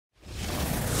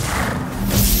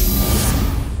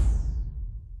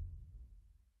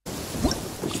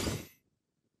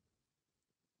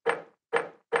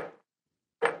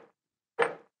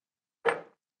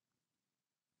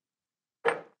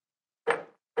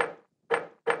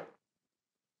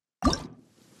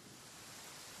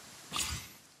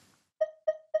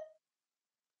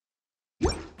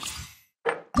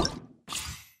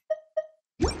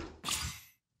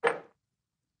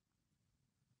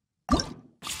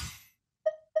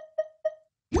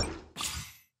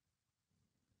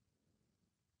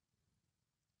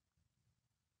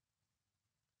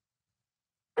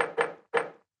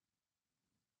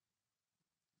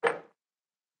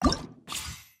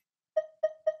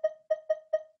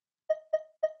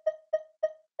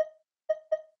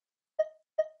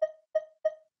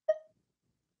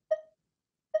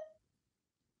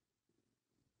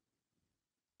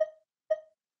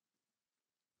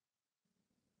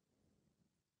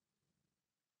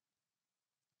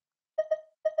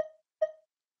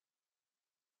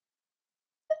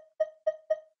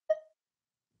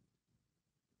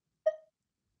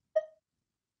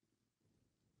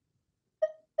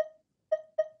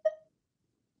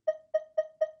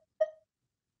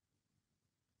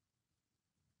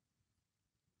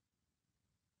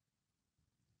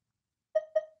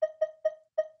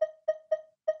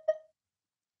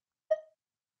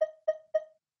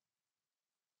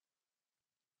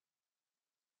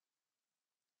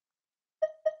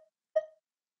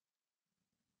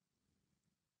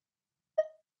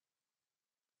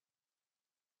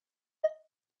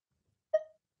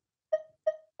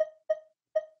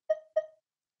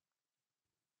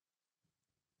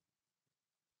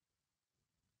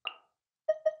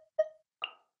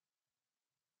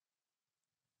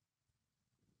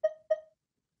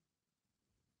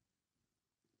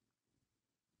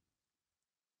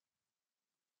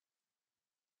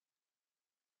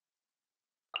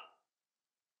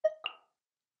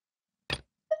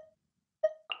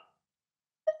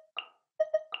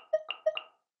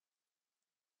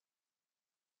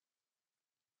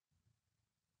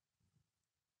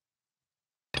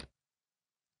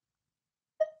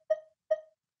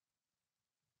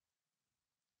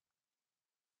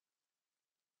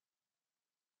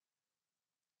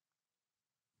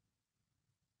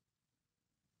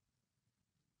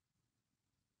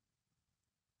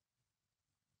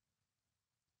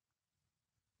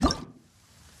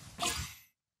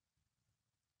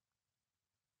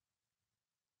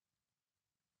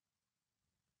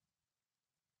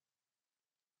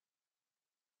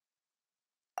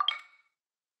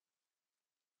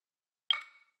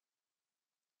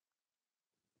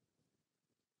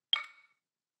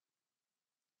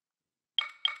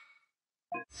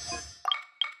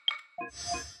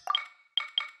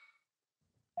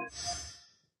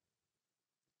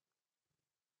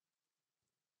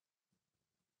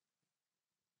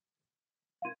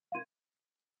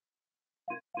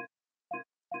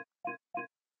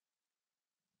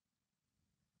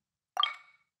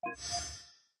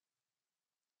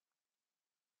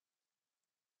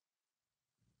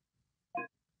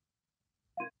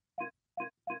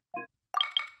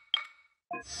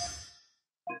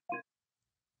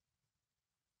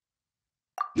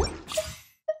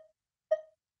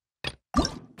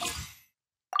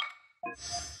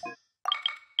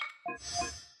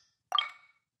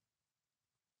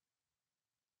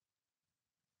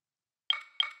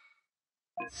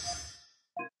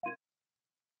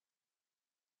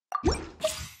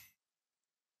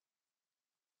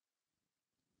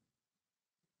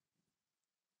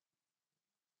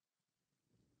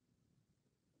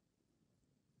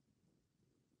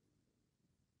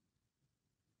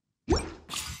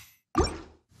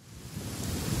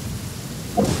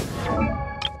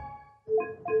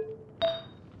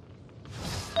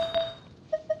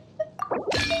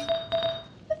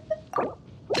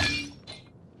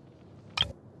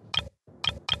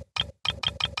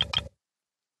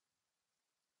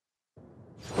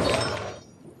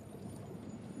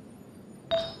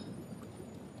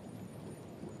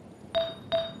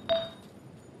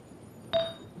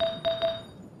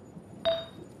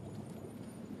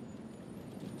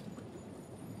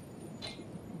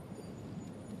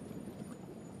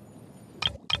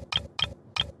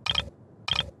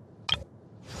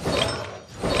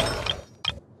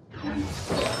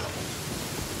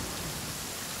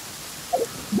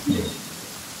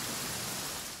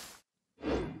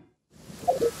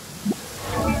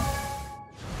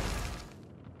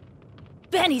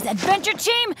Benny's adventure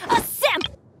team,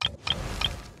 assemble!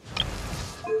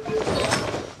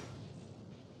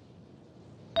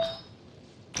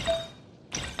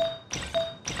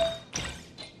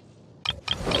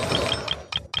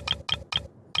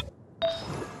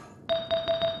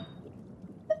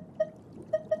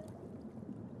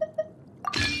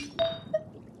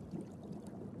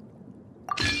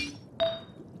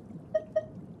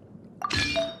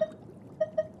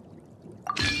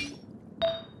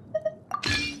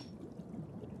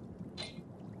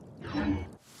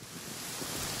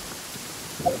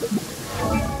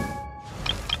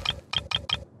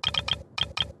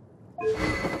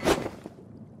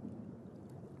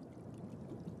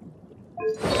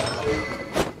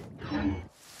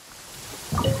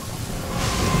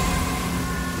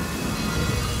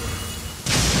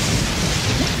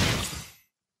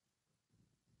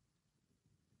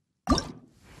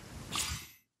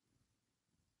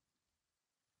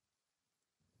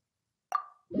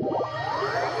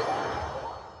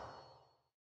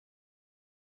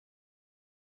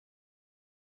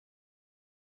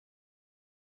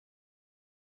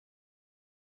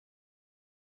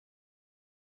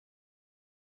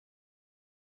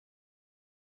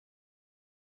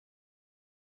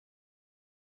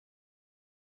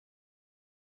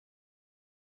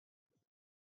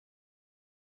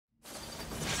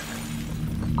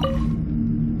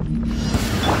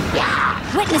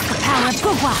 Witness the power of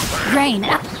Gugwa! Rain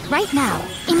up! Right now!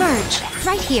 Emerge!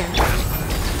 Right here!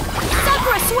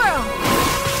 Sakura Swirl!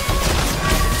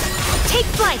 Take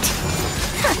flight!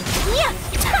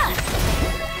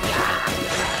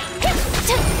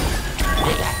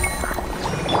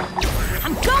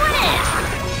 I'm going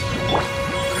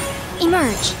in!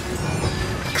 Emerge!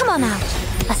 Come on out!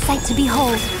 A sight to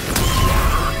behold!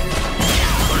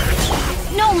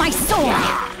 No, my sword!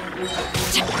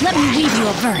 Let me weave you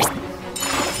a verse!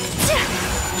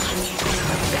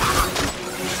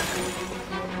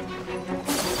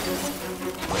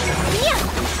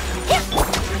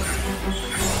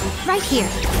 Right here.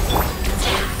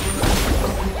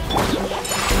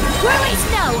 Whirling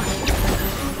snow!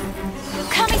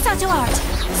 Kamisato art!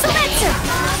 Sumetsu!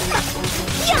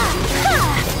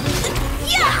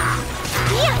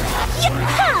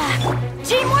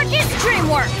 Teamwork is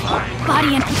dreamwork!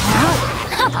 Body and...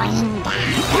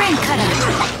 Rain cutter!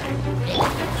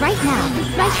 Right now.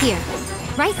 Right here.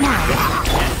 Right now.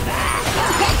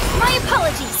 My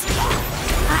apologies!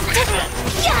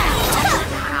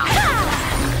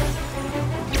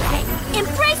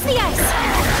 Embrace the ice!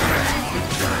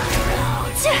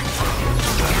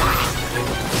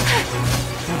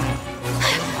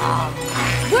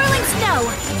 Whirling snow!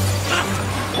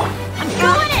 I'm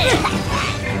going in!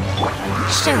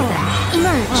 Show them.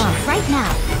 Emerge. Right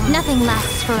now. Nothing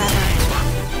lasts forever.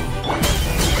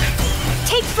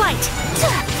 Take flight!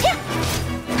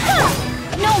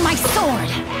 No, my sword!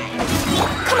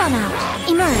 Come on out.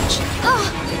 Emerge.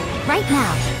 Right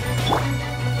now.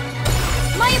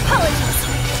 My apologies!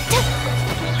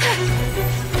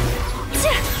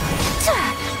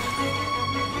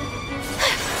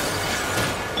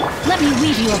 Let me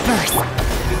weave you a verse.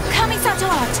 Kamisato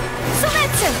art!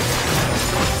 Sumetsu!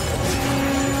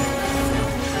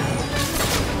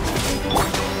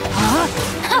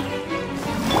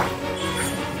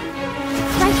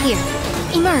 Right here.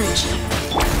 Emerge.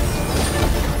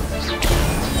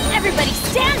 Everybody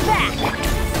stand back!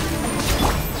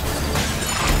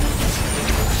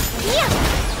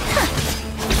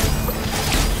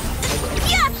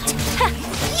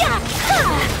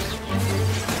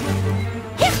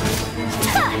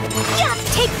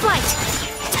 Take flight!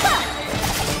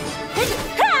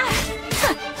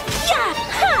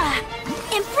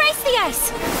 Embrace the ice!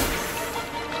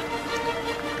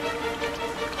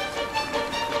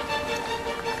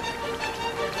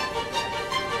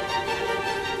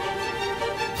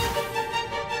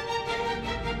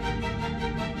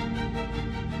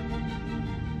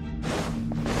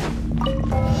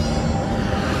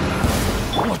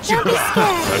 Don't be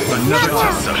scared.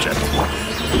 Another subject.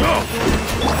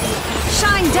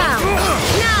 Shine down.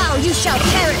 Now you shall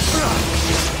perish.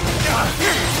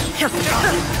 Look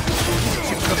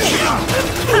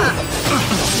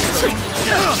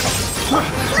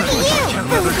at you,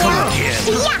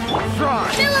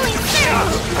 billowing through.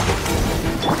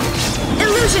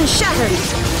 Illusion shattered.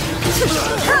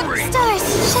 Stars,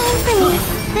 shine for me.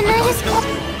 The night is cold.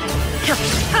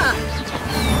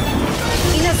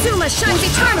 Inazuma shines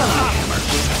eternal!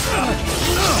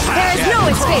 There is no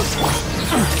escape!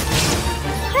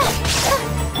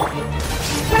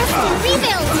 Rest and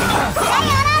rebuild!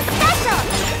 Sayonara special!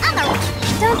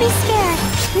 Don't be scared.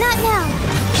 Not now.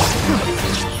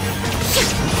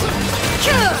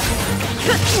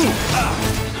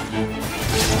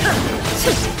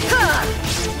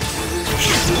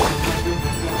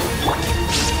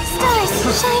 Stars,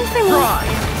 shine for me.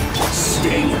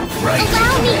 Stay right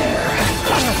Allow me. there.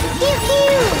 Pew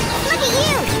pew. Look at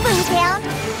you. Boo down.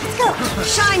 Let's go.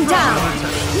 Shine down!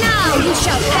 Now you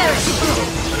shall perish!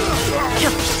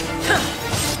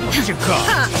 What you got?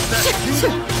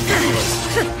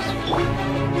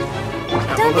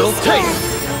 Don't be Little scared. taste.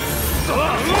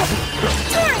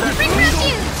 Turn, bring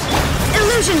refuge.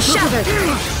 Illusion shattered!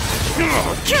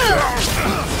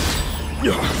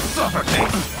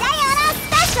 Suffocate. Diana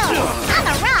special. On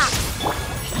the rock.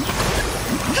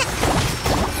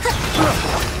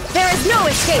 There is no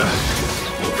escape!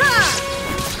 Ha!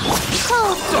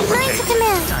 Cold. Line to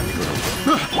command.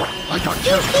 I got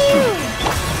Pew you. pew.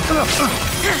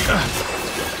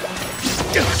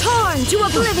 Torn to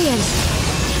oblivion!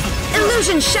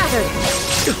 Illusion shattered!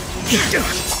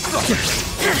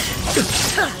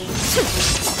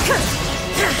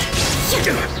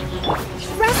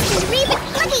 Rusty, Reba,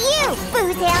 look at you.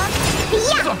 Boo down.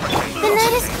 Yeah. The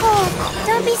night is cold.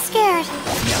 Don't be scared.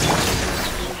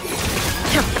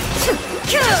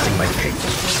 My case.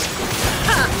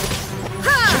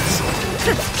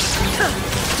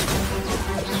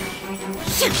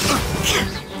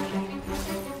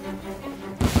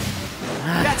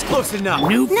 That's close enough.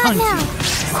 New Not punch. now.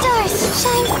 Stars,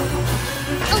 shine.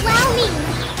 Allow me.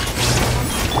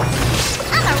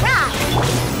 On the rock.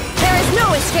 There is no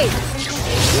escape!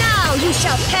 Now you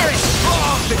shall perish!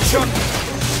 Off the chunk.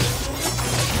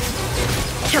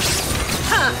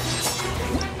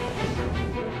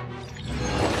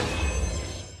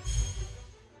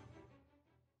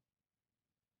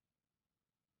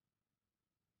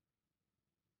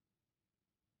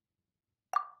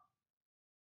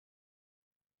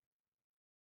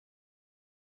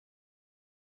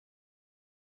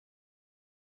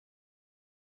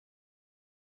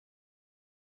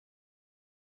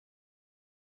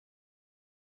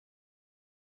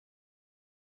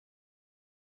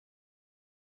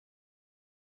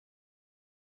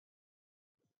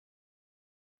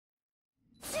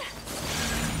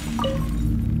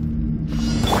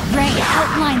 Rain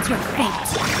outlines your fate.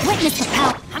 Witness the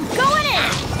power. I'm going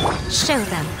in! Show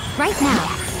them. Right now.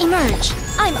 Emerge.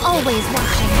 I'm always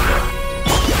watching.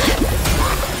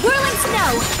 Whirling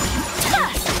snow! Ta!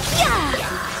 Yeah!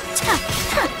 Ta!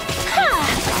 Ha! Ha!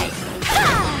 Ha!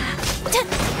 Ta!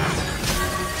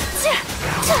 Ta!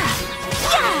 Ta!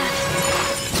 Yeah!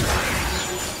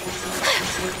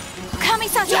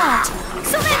 Kami-sa's out!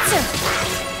 Sumetsu!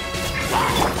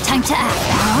 Time to act.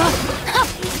 Huh?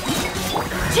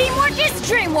 Teamwork is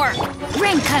dreamwork!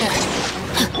 Rain cutter!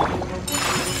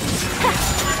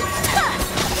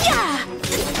 Yeah!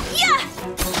 Yeah!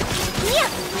 Yeah!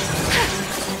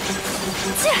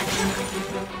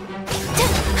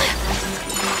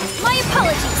 My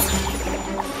apologies!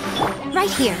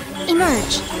 Right here.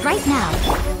 Emerge. Right now.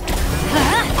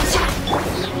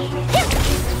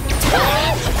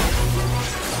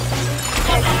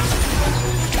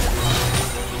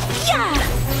 Yeah!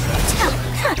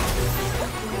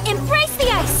 Embrace the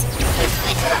ice!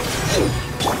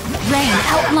 Rain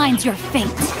outlines your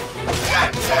fate.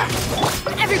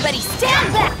 Everybody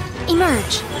stand back!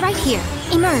 Emerge. Right here.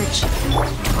 Emerge.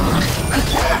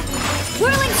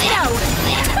 Whirling snow!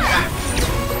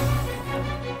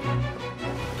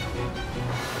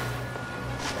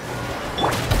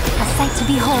 A sight to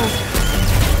behold.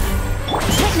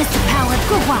 Witness the power of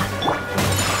Gugwa.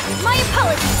 My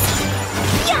apologies.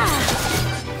 Yeah!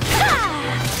 Ha!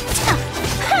 Ta!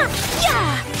 Ha! Yeah!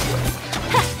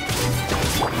 Ha!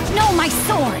 No, my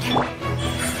sword!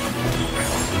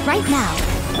 Right now.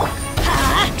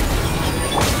 Ha!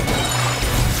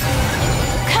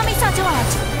 Kami-sato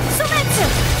out! Sumetsu!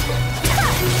 Ha!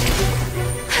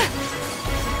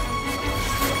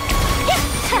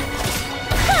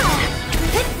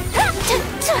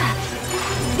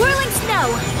 Whirling snow!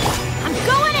 I'm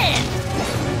going in!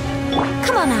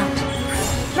 Come on out.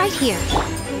 Right here.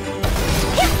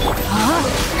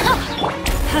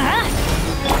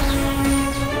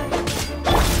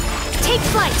 Take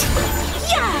flight!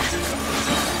 Yeah!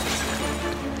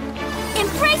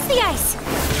 Embrace the ice!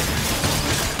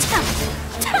 Ta!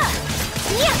 Ta!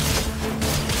 Yeah!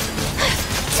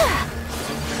 Ta!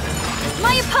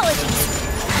 My apologies!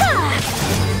 Ha!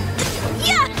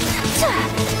 Yeah! Ta!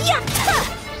 Yeah! Ta!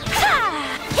 Ha!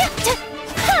 Yeah! Ta!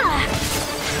 Ha!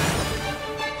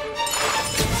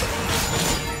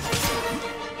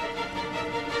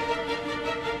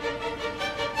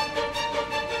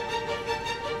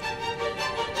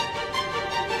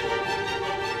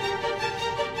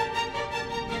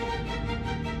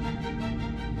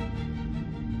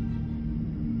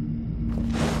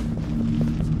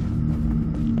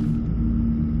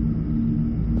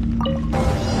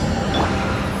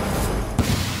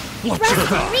 What's your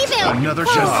thought? Rebuild! Another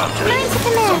Pulse. shot. Learn to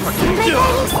command. My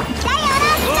guiding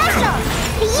Sayonara special!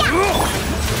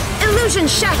 Yeah! Illusion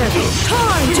shattered!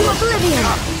 Torn to oblivion!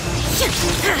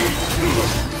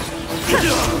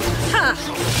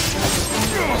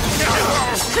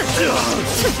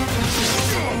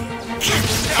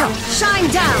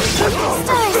 Shine down!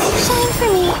 Stars, shine for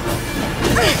me.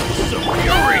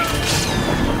 Fury!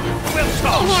 Will Can't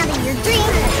talk! handle your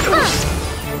dreams.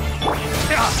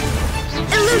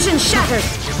 Illusion shattered!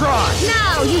 Try!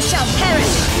 Now you shall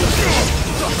perish!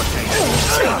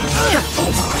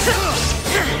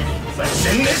 Let's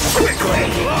end this quickly!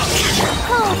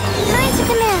 Hold. Learn to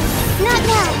command. Not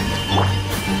now.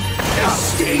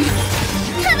 Sting!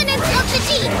 Covenants of the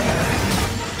deep.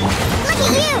 Look at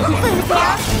you, Boozle.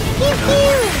 Pew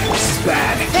pew. This is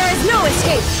bad! There is no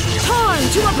escape! Torn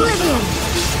to oblivion!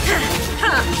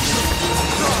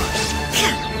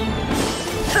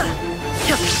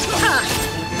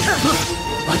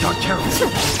 I got carried!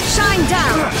 Shine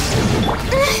down!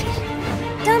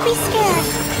 Don't be scared.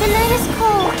 The night is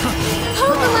cold.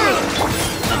 Hold the light.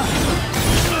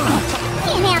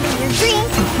 Can't handle your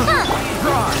dreams.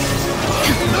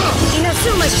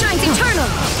 Inazuma shines eternal!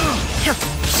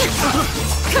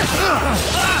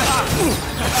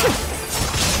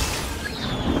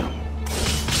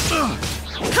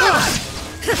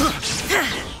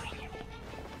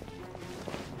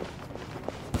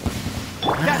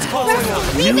 That's close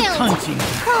enough. Rebuild.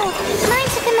 Hold. Learn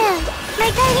to command. My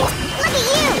guiding. Look at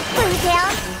you, Boozle.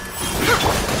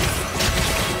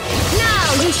 Now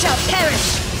you shall perish!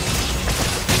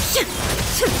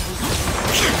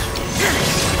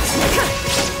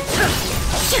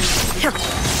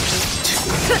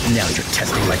 Now you're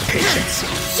testing my patience.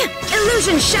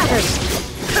 Illusion shattered!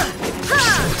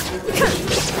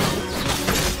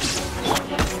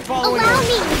 Allow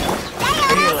me.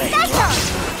 Sayonara special.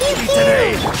 Pew pew.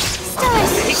 Today.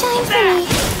 Stars, shine for me.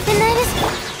 The night is.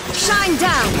 Shine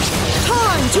down!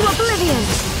 Torn to oblivion!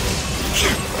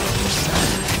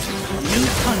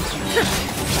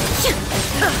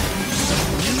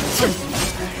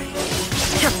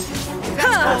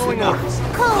 Following up.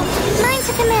 Cold. Learn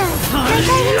to command. My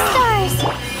guiding stars.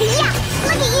 Yeah.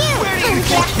 Look at you,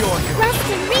 Boozle. Rest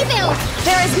and rebuild.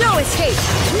 There is no escape!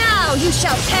 Now you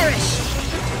shall perish!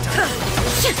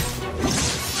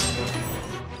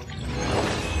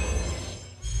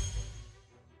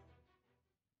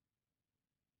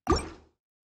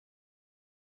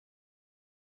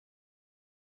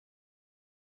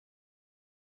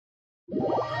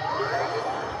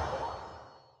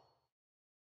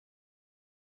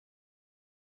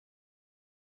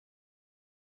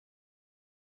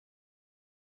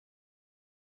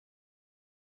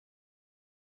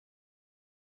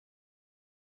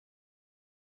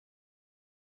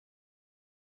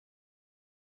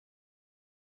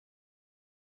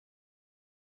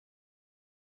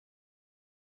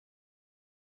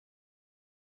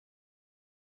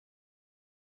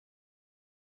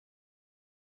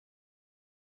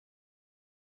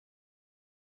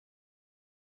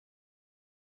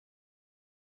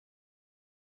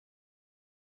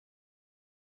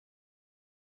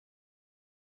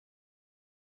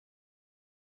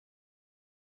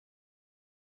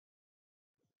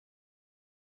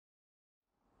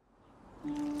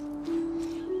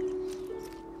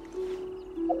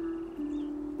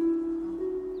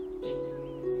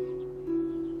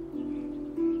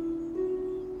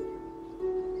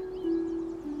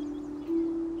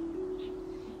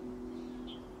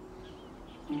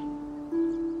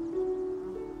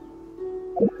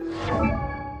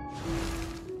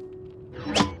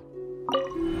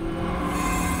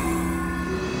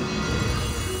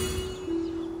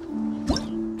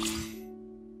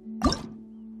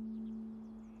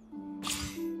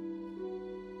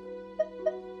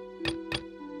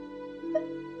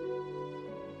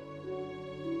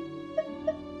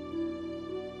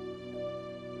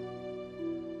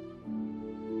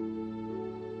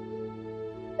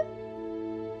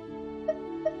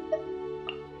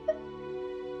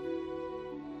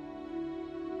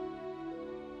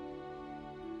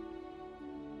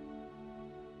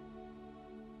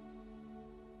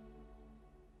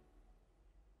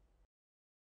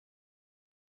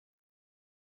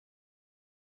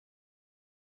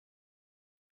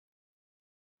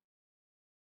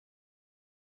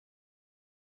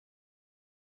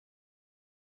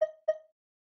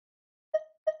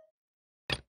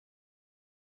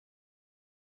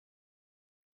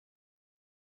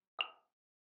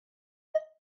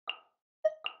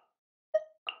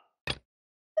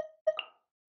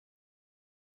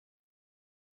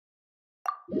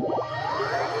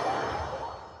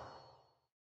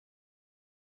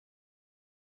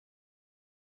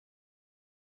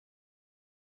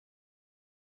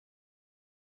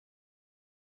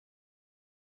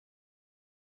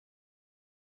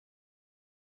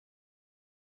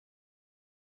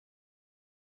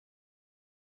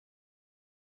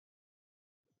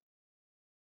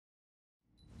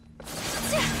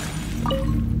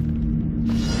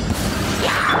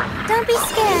 be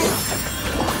scared.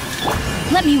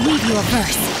 Let me weave you a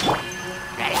verse.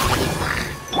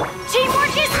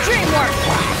 Teamwork is dreamwork!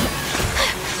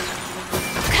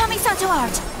 Kamisato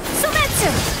art.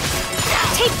 Sumetsu!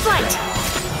 Take flight!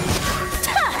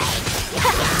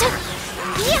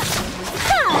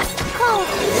 Cold,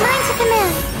 trying to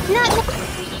command. Not.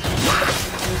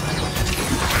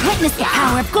 Witness the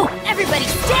power of go. Everybody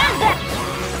stand back!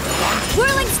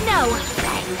 Whirling snow.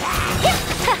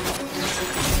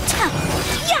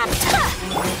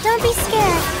 Don't be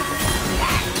scared.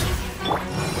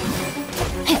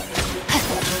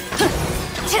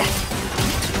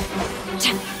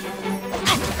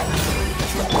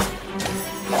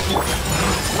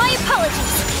 My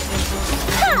apologies!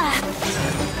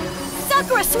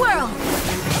 Sakura swirl!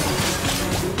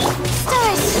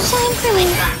 Stars, shine for me.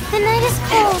 The night is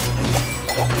cold.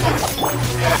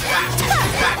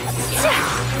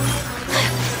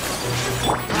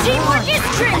 Teamwork is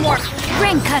dreamwork!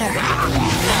 Rain cutter.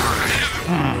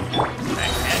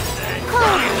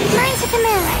 Cold, trying to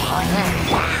command.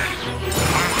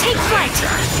 Take flight!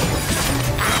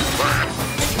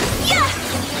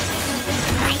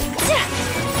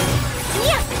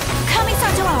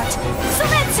 Kamisato art.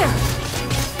 Sumetsu.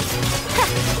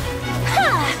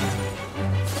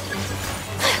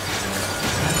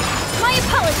 My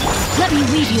apologies! Let me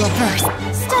weave you a verse.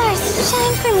 Stars,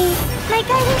 shine for me. My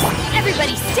guidance.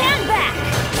 Everybody stand back!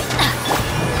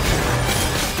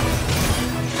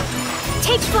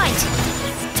 Take flight.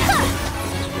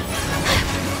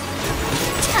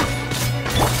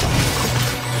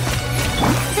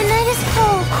 The night is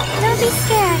cold. Don't be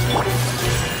scared.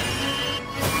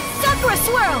 Sakura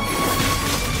swirl!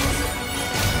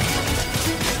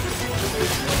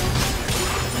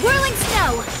 Whirling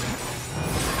snow!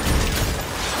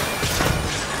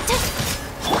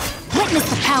 Witness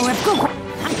the power of Google.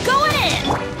 I'm going in!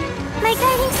 My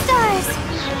guiding stars.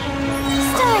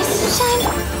 Stars, shine.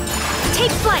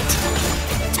 Take flight!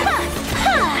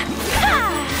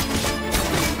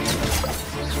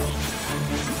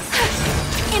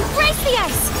 Embrace the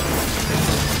ice.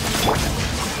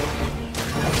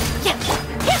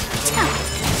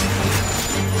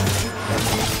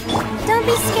 Don't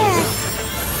be scared.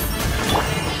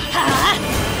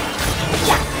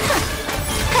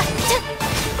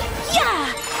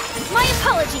 My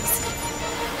apologies!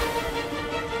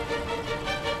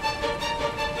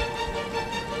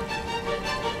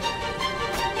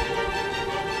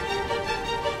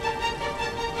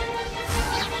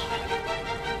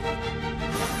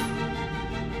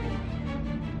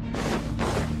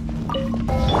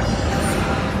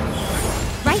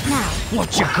 Right now. What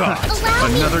you got? Allow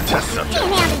me. Another test subject.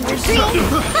 Having your dream.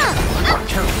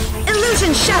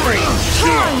 Illusion shattered!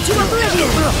 Torn to oblivion!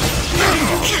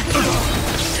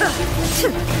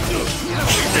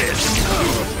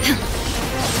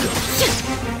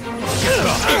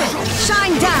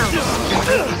 Shine down!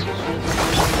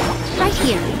 Right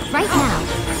here, right now.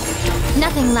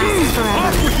 Nothing lasts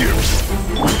forever. With you.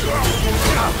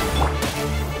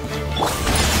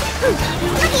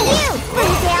 Look at you,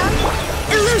 down.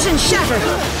 Illusion shattered!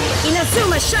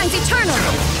 Inazuma shines eternal!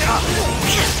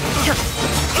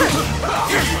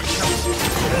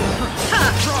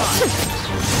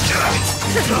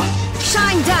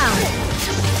 Shine down!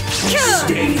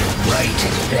 Stay right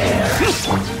there.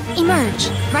 Emerge,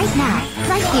 right now,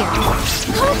 right here.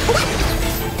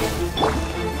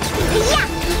 Yeah!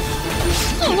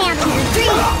 Can't handle your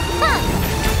dream.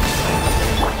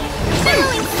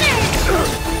 Billowing surge!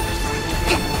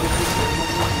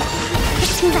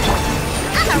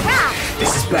 I'm a rock!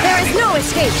 This is bad. There is no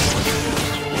escape!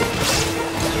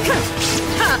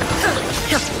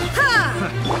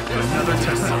 Another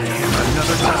test subject.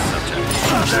 Another test subject.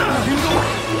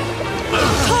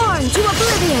 Torn to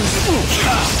oblivion!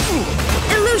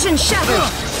 Illusion shattered!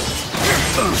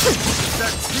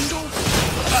 That single?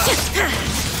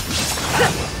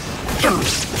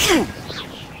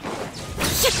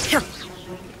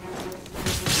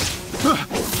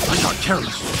 I got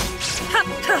careless.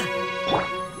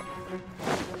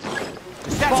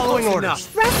 Following orders.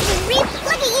 Rusty Reef,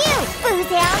 look at you,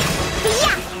 Boozow!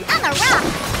 Yeah, I'm a rock!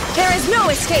 There is no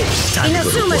escape! Time to go to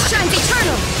Inazuma work. shines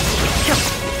eternal!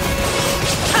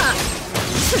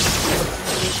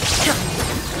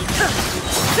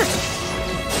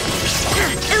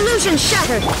 Illusion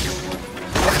shattered!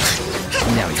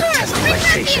 Now you're testing my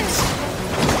patience.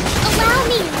 Allow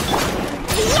me!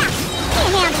 Yeah!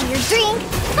 Can't handle your drink!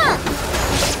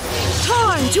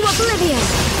 Torn to oblivion!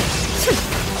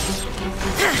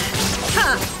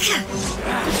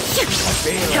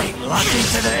 Feeling lucky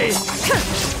today.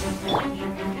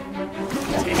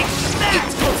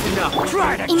 It's close enough.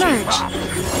 Emerge.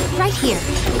 Right here.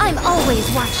 I'm always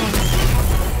watching.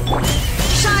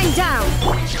 Shine down!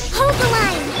 Hold the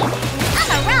line! I'm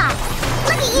a rock!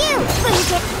 Look at you!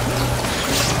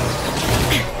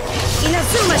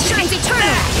 Inazuma shines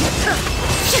eternal!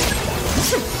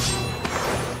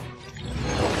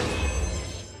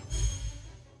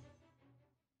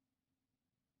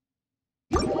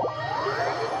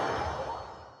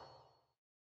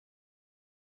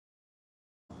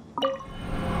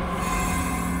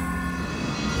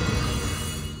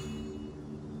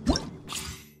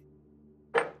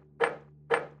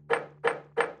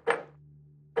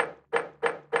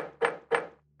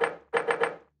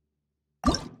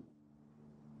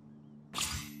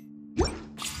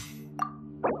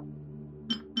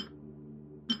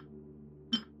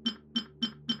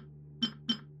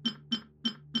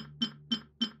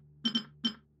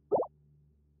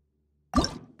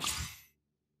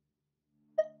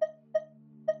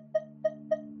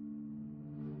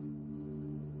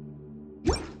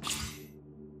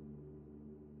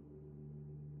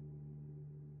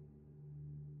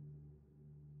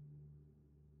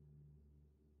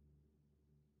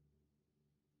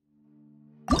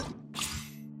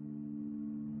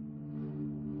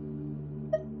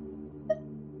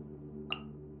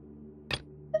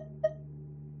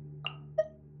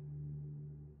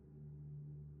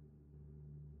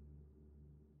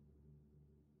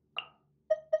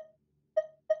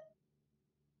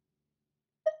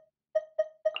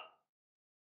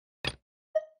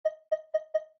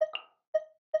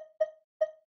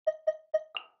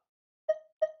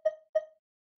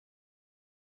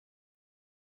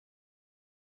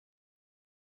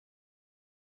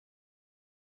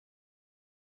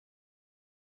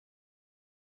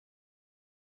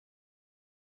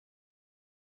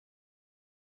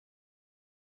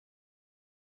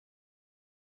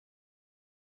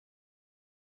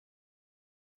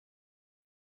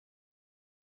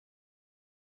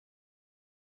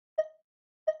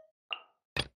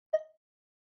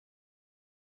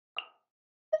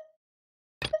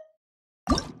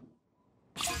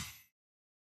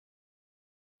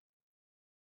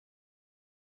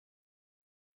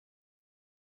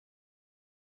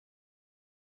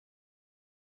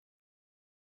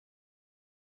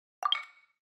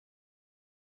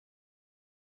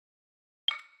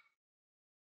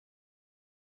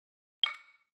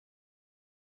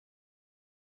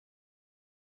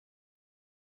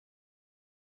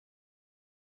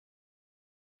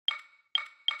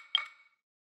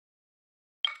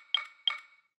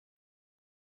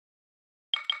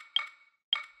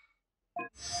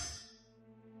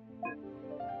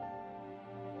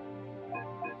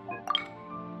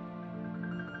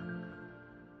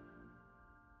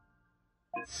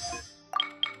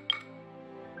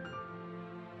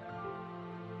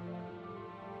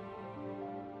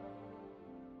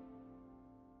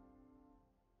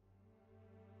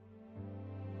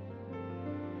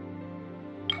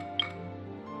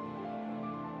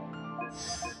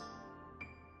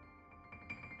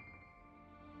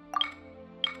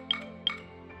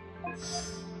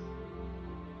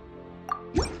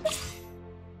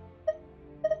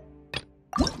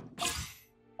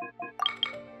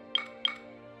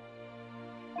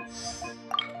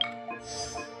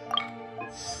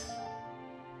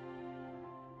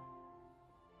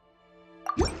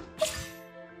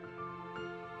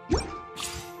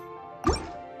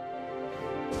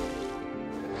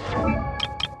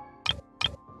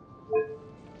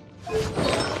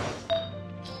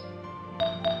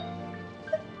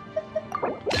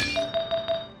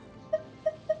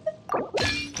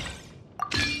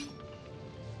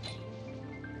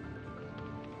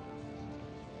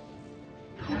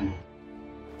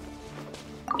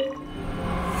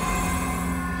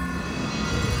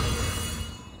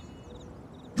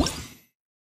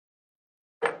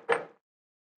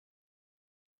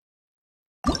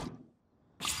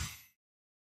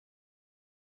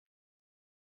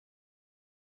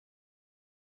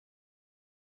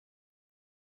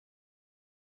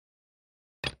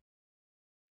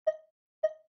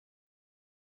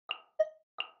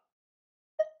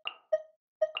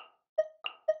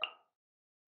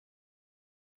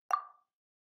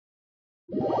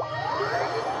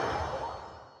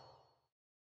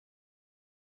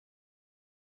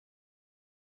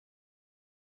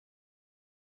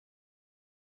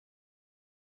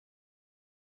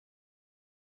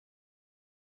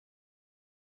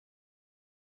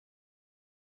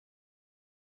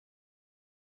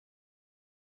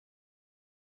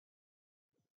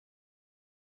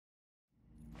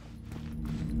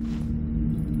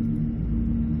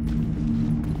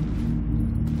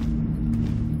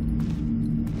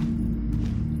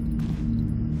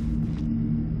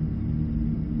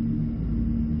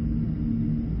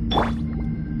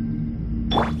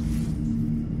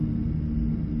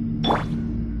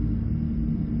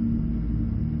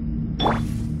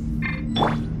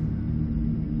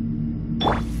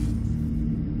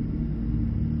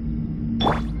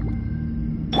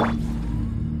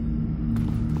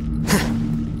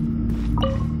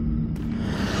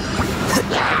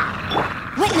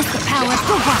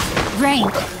 Rain.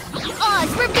 Oz,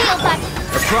 reveal that.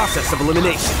 The process of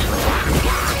elimination.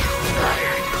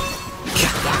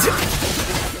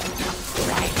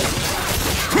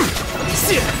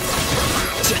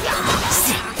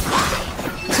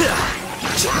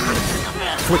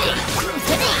 Quicker.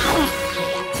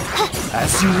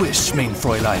 As you wish, main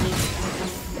Fräulein.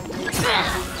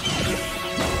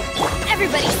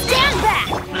 Everybody stand back!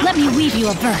 Let me weave you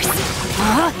a verse.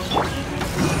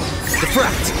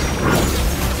 Diffract.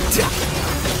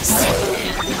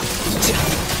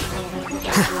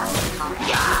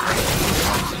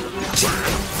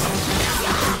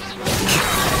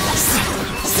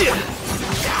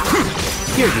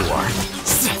 Here you are.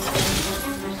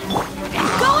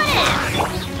 Going in!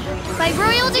 By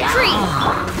royal decree.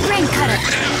 Rain cutter.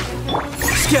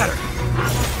 Scatter.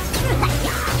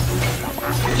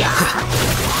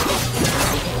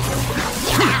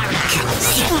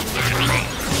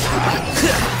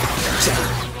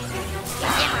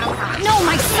 No,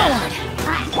 my sword!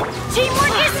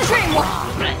 Teamwork is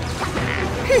teamwork!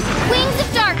 Wings of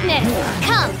darkness.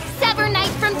 Come, sever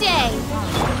night from day.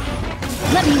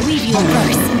 Let me weave you a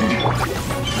verse.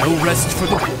 No rest for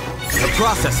the... The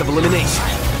process of elimination.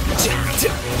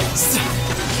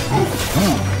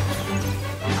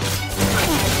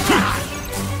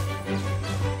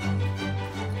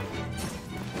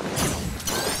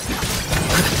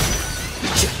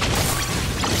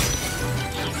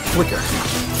 Flicker.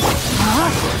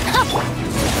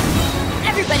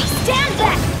 Everybody stand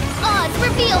back! Oz,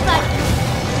 reveal that.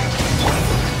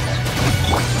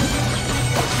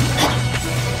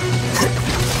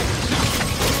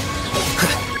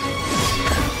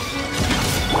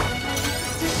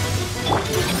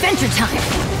 Adventure time!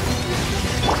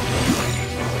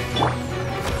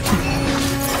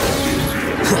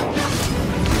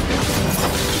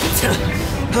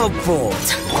 How bold.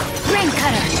 Rain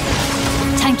cutter!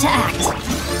 Time to act.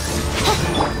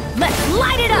 Let's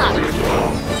light it up!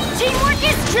 Teamwork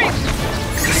is true!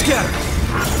 Scatter.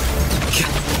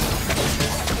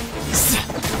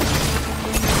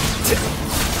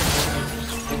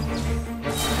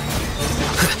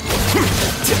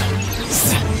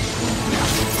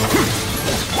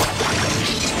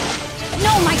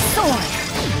 No, my sword!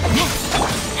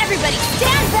 Everybody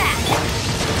stand back!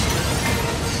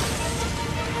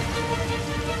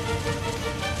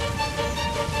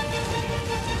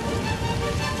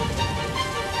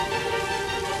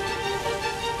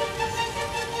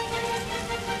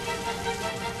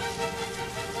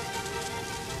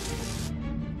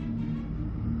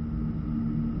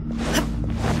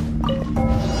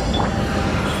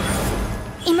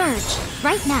 Emerge,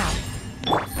 right now.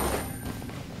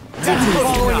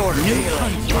 Following order.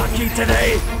 Lucky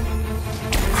today.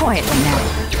 Quietly now.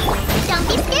 Don't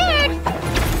be scared.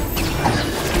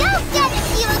 Don't get it,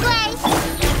 Sheila Gray.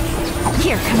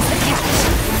 Here comes the catch.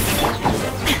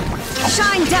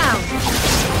 Shine down!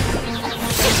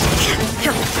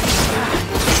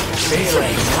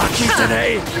 Feeling lucky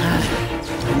today.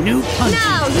 New punch.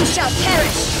 Now you shall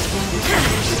perish!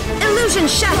 Illusion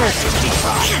shattered!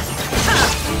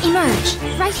 Emerge,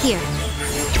 right here.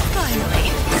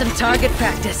 Finally, some target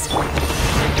practice.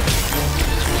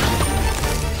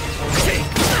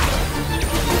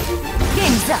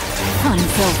 Game's up.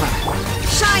 Fun's over.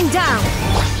 Shine down!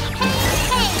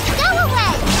 Hey, go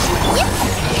away. Yep.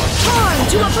 Torn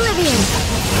to oblivion!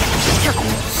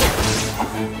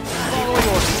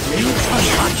 New punch.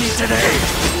 Lucky today.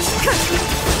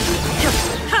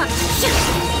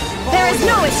 There is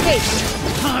no escape!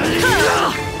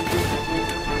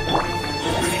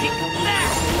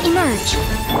 Emerge.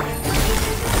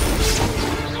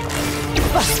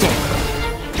 Busted.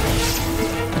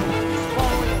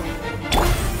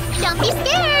 Don't be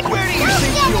scared. Where do you Don't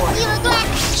think get you it, are? Sheila Gray.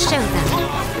 Show them.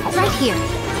 Right here.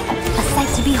 A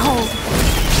sight to behold.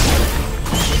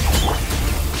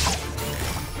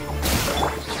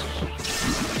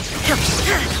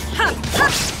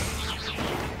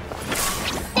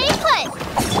 Stay put.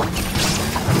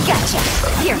 Gotcha.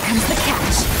 Here comes the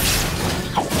catch.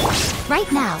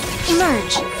 Right now.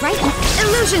 Emerge. Right now.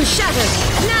 Illusion shattered!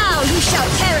 Now you shall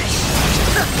perish!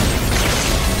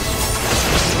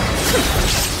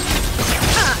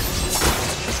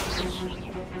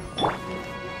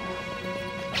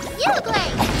 Sheila Gray,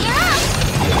 you're up.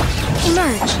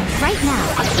 Emerge. Right now.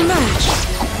 Emerge.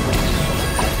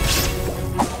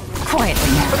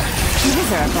 Quietly now. Things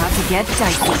are about to get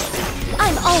dicey.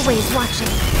 I'm always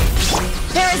watching.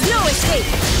 There is no escape!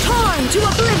 Torn to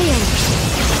oblivion!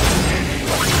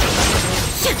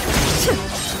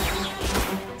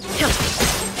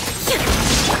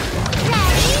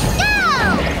 Ready, go.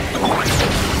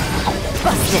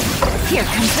 Busted. expected. Here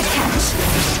comes the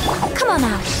catch. Come on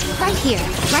out. Right here,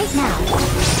 right now.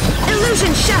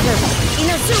 Illusion shattered!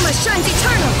 Inazuma shines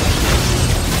eternal!